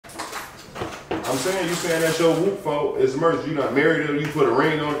I'm saying, you saying that's your whoop fault. It's merch. You not married him, you put a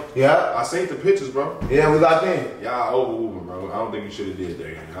ring on it. Yeah. I seen the pictures, bro. Yeah, we locked in. Y'all over whooping, bro. I don't think you should have did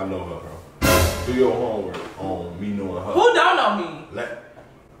that. I know her, bro. Do your homework on me knowing her. Who don't know me?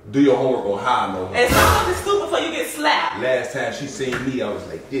 Do your homework on how I know her. And stop looking stupid before you get slapped. Last time she seen me, I was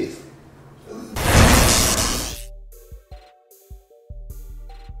like this.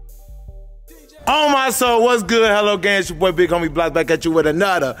 On my soul, what's good? Hello, gang. It's your boy Big Homie Blocks back at you with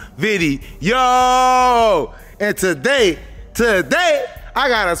another video. Yo! And today, I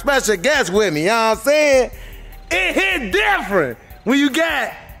got a special guest with me. You know what I'm saying? It hit different when you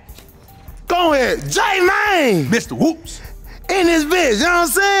got, go ahead, J-Man. Mr. Whoops. In this bitch, you know what I'm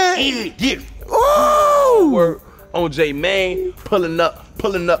saying? Yeah. Woo! Work on J-Man, pulling up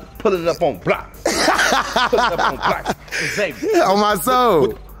on blocks. Pulling up on blocks. Xavier. On my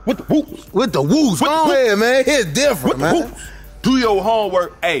soul. With the whoops. With the whoops. Go ahead, man. It's different, man. Do your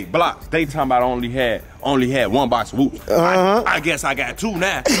homework. Hey, Blocks, they talking about only had one box of whoops. I guess I got two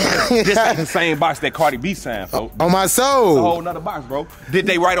now. This ain't the same box that Cardi B signed, folks. On my soul. It's a whole nother box, bro. Did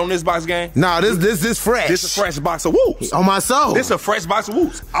they write on this box, gang? Nah, this fresh. This a fresh box of whoops. On my soul. This a fresh box of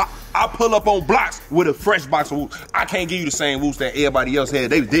whoops. I pull up on Blocks with a fresh box of whoops. I can't give you the same whoops that everybody else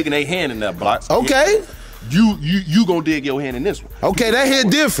had. They was digging their hand in that Blocks. Okay. You gonna dig your hand in this one. Okay, that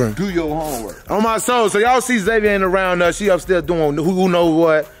hit different. Do your homework. On my soul. So y'all see Xavier ain't around us. She upstairs doing who knows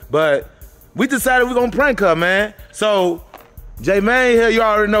what. But we decided we're gonna prank her, man. So J-Man here, you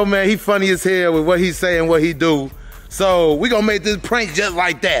already know, man, he funny as hell with what he say and what he do. So we gonna make this prank just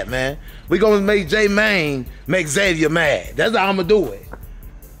like that, man. We gonna make J-Man make Xavier mad. That's how I'm gonna do it.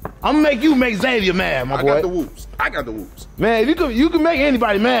 I'm gonna make you make Xavier mad, my boy. I got the whoops. I got the whoops. Man, you can make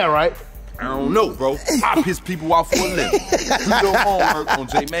anybody mad, right? I don't know, bro. I piss people off for a living. Do your homework on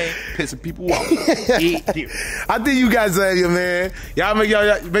J-Man, pissing people off. I think you guys Xavier, man. Y'all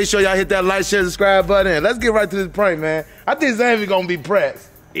make sure y'all hit that like, share, subscribe button. And let's get right to this prank, man. I think Xavier gonna be pressed.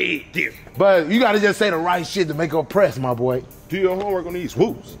 But you gotta just say the right shit to make her press, my boy. Do your homework on these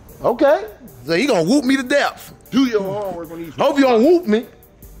whoops. Okay. So you gonna whoop me to death. Do your homework on these whoops. Hope you don't whoop me.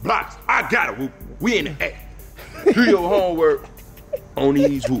 Blocks, I gotta whoop. We in the A. Do your homework on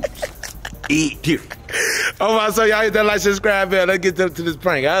these whoops. Oh my, so y'all hit that like, subscribe bell. Let's get to this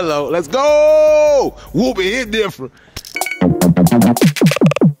prank. Hello, let's go. Whoop it, hit different.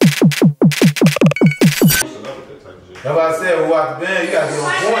 That's what I said. We walk the band. You gotta be on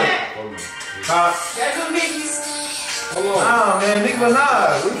point. That's what Nicki. Hold on. Nah, man, Nicki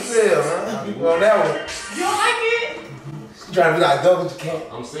Minaj. What you feel, man? You on that one? You don't like it? You trying to be like, double, you can't.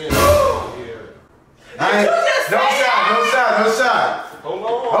 I'm saying here. No shot. Hold on.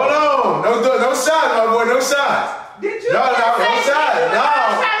 No shots, my boy. No shots. Did you? No shots. No.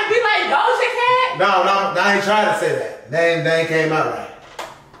 Trying to be like Doja Cat? No, I ain't trying to say that. They ain't came out right.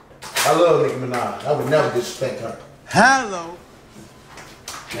 I love Nicki Minaj. I would never disrespect her. Hello.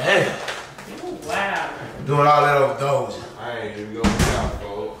 Damn. Oh, wow. Doing all that over Doja. I ain't even gonna be out,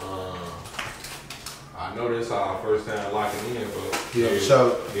 folks. I know this our first time locking in, but Yeah,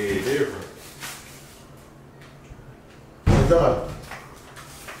 so it's different. what's up?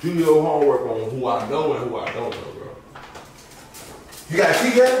 Do your homework on who I know and who I don't know, bro. You got a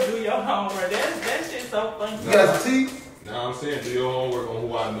tea, guys? Do your homework. That shit's so funny. You got some tea? Now I'm saying do your homework on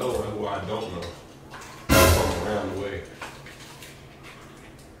who I know and who I don't know. From around the way.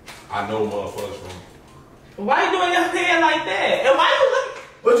 I know motherfuckers from. Why you doing your hand like that? And why you looking?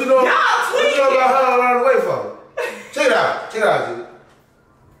 What you know? Y'all What you know about her around the way for? Check it out, G.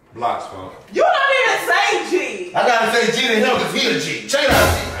 Blocks, folks. You don't even say G. I gotta say G to him because he a G. Check it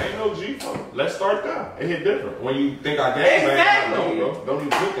out, G. I ain't no G, folks. Let's start there. It hit different. When you think I gang bang, Exactly. I know, bro. Don't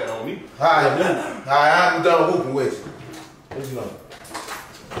even put that on me. Alright, I'm done whooping with you. What you know?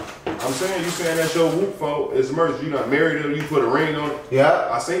 I'm saying, you saying that's your whoop fault. It's merch. You not married him, you put a ring on it. Yeah.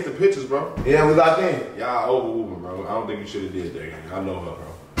 I seen the pictures, bro. Yeah, we locked in. Y'all over whooping, bro. I don't think you should have did that, gang. I know her, bro.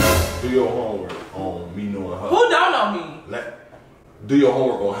 Do your homework on me knowing her. Who don't know me? Do your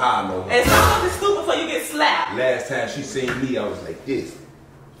homework on how I know her. And stop looking stupid before you get slapped. Last time she seen me, I was like this.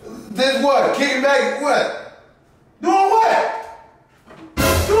 This what? Kicking back what? Doing what? Doing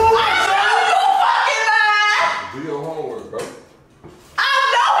what? You fucking lie. Do your homework, bro. I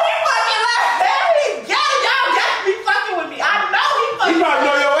know he fucking lied. Hey, y'all got to be fucking with me. I know he fucking. You probably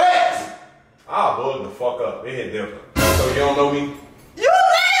know your ass. I'll bug the fuck up. It hit different. So you don't know me? You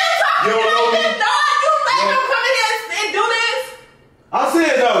let him talk. You don't know me? No, you let him come in here and do this. I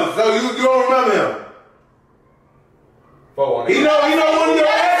said though, so you don't remember him. He know one of your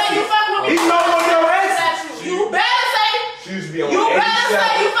exes. He know one of your exes. You better say. She used to be on You better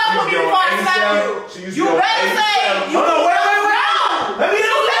say you fuck with me before I slap you. You better say. Hold on, wait. Let me He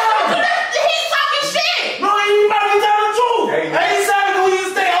talking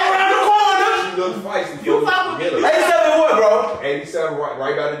 87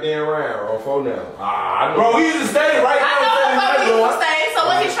 right by the damn round on phone now. I know. Bro, we used to stay right I now. know the fuck he used to stay. So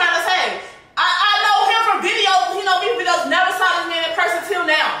what he's trying to say? I know him from videos. You know, these videos. Never saw this man in person till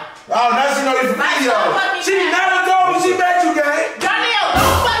now. Oh, now she know this Like, video. don't fucking She care. never told me she met you, gang. Darnell,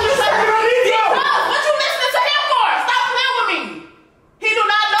 don't fucking say what you listening to him for? Stop playing with me. He do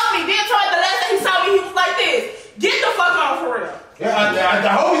not know me. Then told the last time he saw me, he was like this. Get the fuck on for real. Yeah,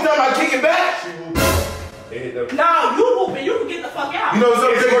 I hope he's talking about kicking back. No, you whooping. You can get the fuck out. You know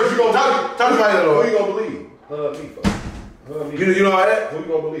something? You gonna talk about it, Who Lord. you gonna believe? Her or me, bro? Her or me? You know that? Who you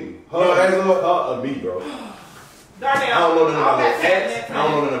gonna believe? You know that, Lord? Her or me, bro? Darnell, I don't know nothing about okay, no ex. I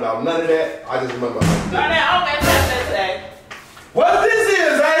don't know nothing about none of that. I just remember. Darnell, I don't got time for that today. What this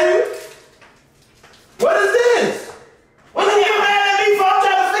is, Amy? What is this? What are you mad at me for? I'm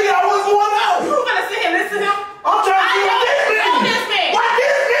trying to figure out what's going on. You gonna sit here and listen to him? I'm trying to I figure out know this this means. man. What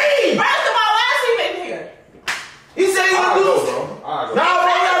this mean? First of all, why is he in here? He said he I'll gonna go, do. bro. I'll go. Nah,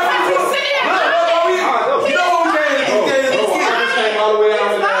 bro, we gotta Why fix you it. sitting here? Look, you know what we came Bro, I just came all the way out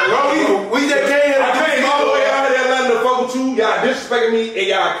of there. Bro, we just came here. I came all the way out of Atlanta to fuck with you. Y'all disrespecting me and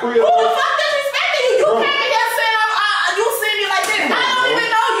y'all crib. Who the fuck disrespecting you? You Bro. came in here saying you see me like this. I don't even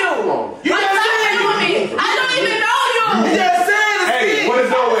know you. Come on. You Like, just stop said playing with me. I don't even know you. He just said it's Hey, big. what is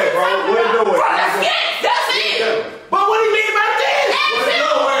door at, bro? What is door Bro, at? that's it. That's it. But what do you mean by this? What is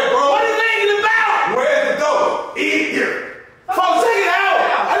door at, bro? What is it about? Where's the door? In here. Folks, take it out.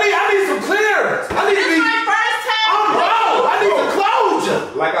 I need some clearance. I need to This be. is my first time. I'm broke. I need some closure.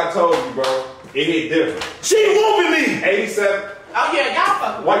 Like I told you, bro. It hit different. She whooping me. 87. Oh yeah, y'all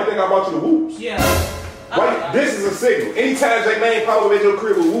fucking. Why you think I bought you the whoops? Yeah. Why? This is a signal. Anytime J Mane pop up at your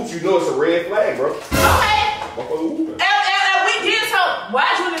crib with whoops, you know it's a red flag, bro. Okay. Motherfucker whooping. And we did so. Why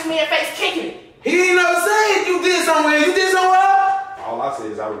you in this man's face kicking it? He ain't no saying you did somewhere. You did somewhere? All I say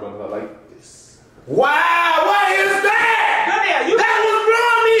is I remember her like this. Wow, what is that? Darnell, you. That was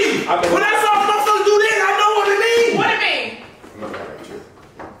blowing me. I know. When I saw motherfuckers do this, I know what it means. What do you mean? I remember her like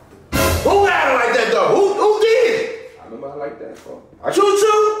this. Who got it like that though? Who did? I remember her like that, bro. Choo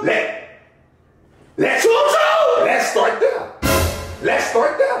choo? Let's Choo choo? let's start there. Let's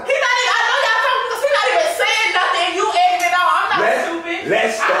start there. He not even. I know y'all talking because he not even saying nothing. And you egging it on. I'm not stupid.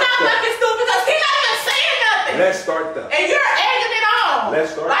 let's I'm start not there. fucking stupid because he not even saying nothing. Let's start there. And you're egging it on. Let's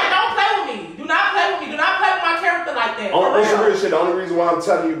start. Like, don't play with me. Do not play with me. Do not play with my character like that. For On some real. real shit, the only reason why I'm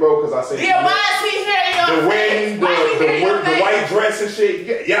telling you, bro, because I say Yeah, why is he here in your the face? wedding, Why is he here in your the face? white dress and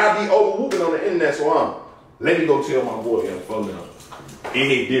shit, y'all be over whooping on the internet, so let me go tell my boy, fuck them. It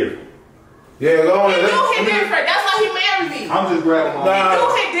hit different. Yeah, go on. You hit different. That's why he married me. I'm just grabbing my Nah. You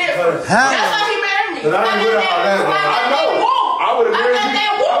hit different. How? That's why he married me. But I ain't with all that, bro. I know. I would have married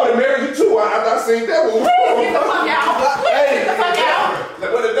you. I would have married you too. After I seen that one. Please get the fuck out. Please get the fuck out.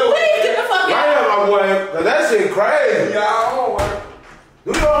 What it do? Please get the fuck I out. am my boy. Cause that shit crazy. Y'all homework.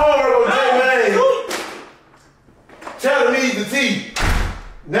 Do your homework on J-Mane. Tell me the T.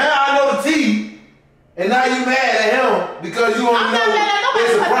 Now I know the T. And now you mad at him because you don't I'm know not mad at nobody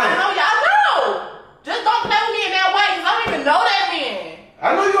it's a because I prank. know y'all know. Just don't play with me in that way because I don't even know that man.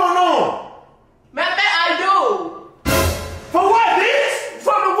 I know you don't know him. Matter of fact, I do. For what, bitch?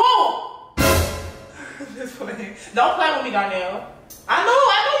 From the womb. Just playing. Don't play with me, Darnell. I knew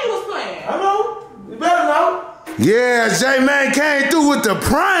you was playing. I know. You better know. Yeah, J-Mane came through with the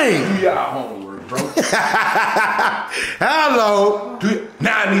prank. Do y'all homework, bro. Hello.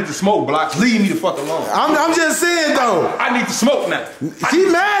 Now I need to smoke, Blocks. Leave me the fuck alone. I'm just saying though. I need to smoke now. She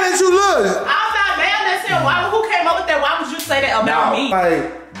mad at you, look. I'm not mad at him. Who came up with that? Why would you say that about me?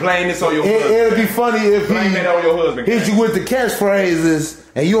 Like, Blame this on your husband. it'll be funny if Blame that on your husband. hit you with the catchphrases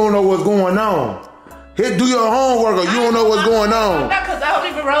and you don't know what's going on. Do your homework or you don't know what's going on. Not because I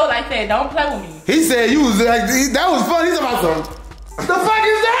don't even roll like that. Don't play with me. He said you was like, that was funny. He's about some. The fuck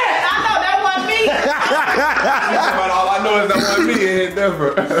is that? I know that wasn't me. But all I know is that wasn't me. It hit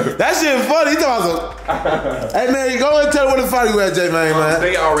different. That shit funny. He talking about some. Hey man, you go and tell what the fuck you at, J-Mane, man.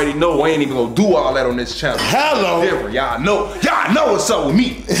 They already know we ain't even gonna do all that on this channel. Hello. Different. Y'all know what's up with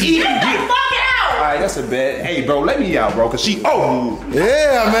me. Even Get the different. fuck out. Alright, that's a bad. Hey, bro, let me out, bro, cause she. Oh,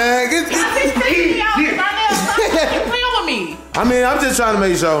 Yeah, man. He's freaking me out. Darnell, stop fucking playing with me. I mean, I'm just trying to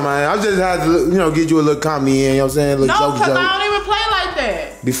make sure, man. I just had to, get you a little comedy in, you know what I'm saying? A little No, joke. because I don't even play like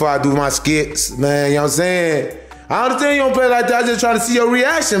that. Before I do my skits, man, you know what I'm saying? I understand you don't play like that. I just try to see your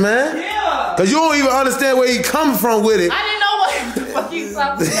reaction, man. Yeah. Cause you don't even understand where he coming from with it. I didn't know what the fuck you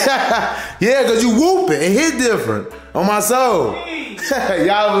talking about. Yeah, cause you whooping. It hit different on my soul.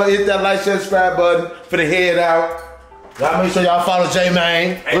 Y'all hit that like, share, subscribe button for the head out. Y'all make sure y'all follow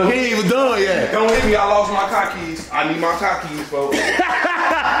J-Mane. Look, he ain't even done yet. don't hit me. I lost my car keys. I need my car keys, folks.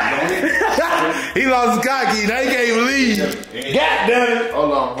 He lost his cocky. Now he can't even leave. God damn it.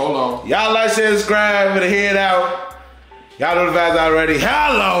 Hold on. Y'all like, share, subscribe with a head out. Y'all know the vibes already.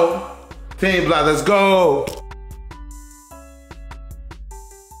 Hello. Team Block, let's go.